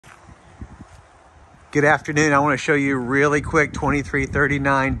Good afternoon. I want to show you really quick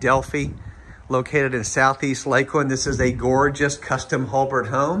 2339 Delphi, located in Southeast Lakeland. This is a gorgeous custom Hulbert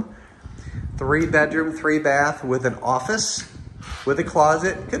home. 3-bedroom, 3-bath with an office, with a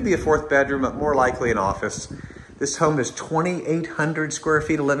closet. Could be a 4th bedroom, but more likely an office. This home is 2,800 square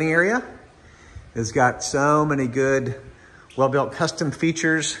feet of living area. It's got so many good, well-built custom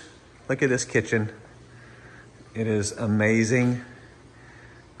features. Look at this kitchen. It is amazing.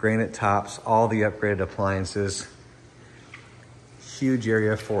 Granite tops, all the upgraded appliances. Huge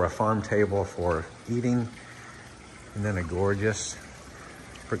area for a farm table for eating. And then a gorgeous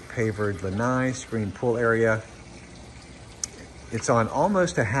brick pavered lanai screen pool area. It's on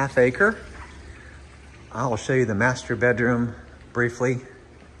almost a ½ acre. I'll show you the master bedroom briefly.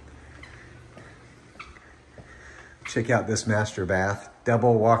 Check out this master bath.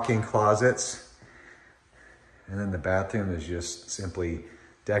 Double walk-in closets. And then the bathroom is just simply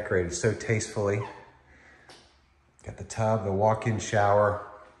decorated so tastefully. Got the tub, the walk-in shower.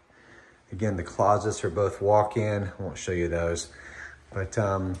 Again, the closets are both walk-in. I won't show you those. But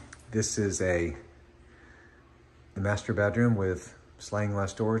this is the master bedroom with sliding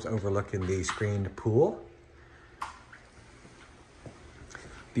glass doors overlooking the screened pool.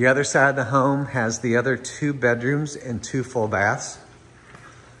 The other side of the home has the other 2 bedrooms and 2 full baths.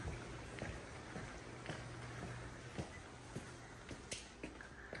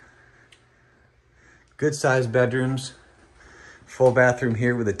 Good sized bedrooms, full bathroom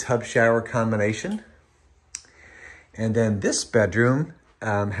here with a tub shower combination. And then this bedroom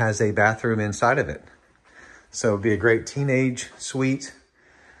has a bathroom inside of it. So it'd be a great teenage suite,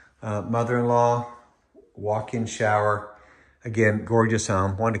 mother-in-law, walk-in shower. Again, gorgeous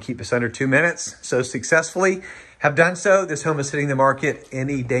home. Wanted to keep us under 2 minutes, so successfully have done so. This home is hitting the market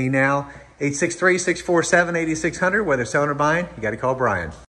any day now. 863-647-8600, whether selling or buying, you got to call Brian.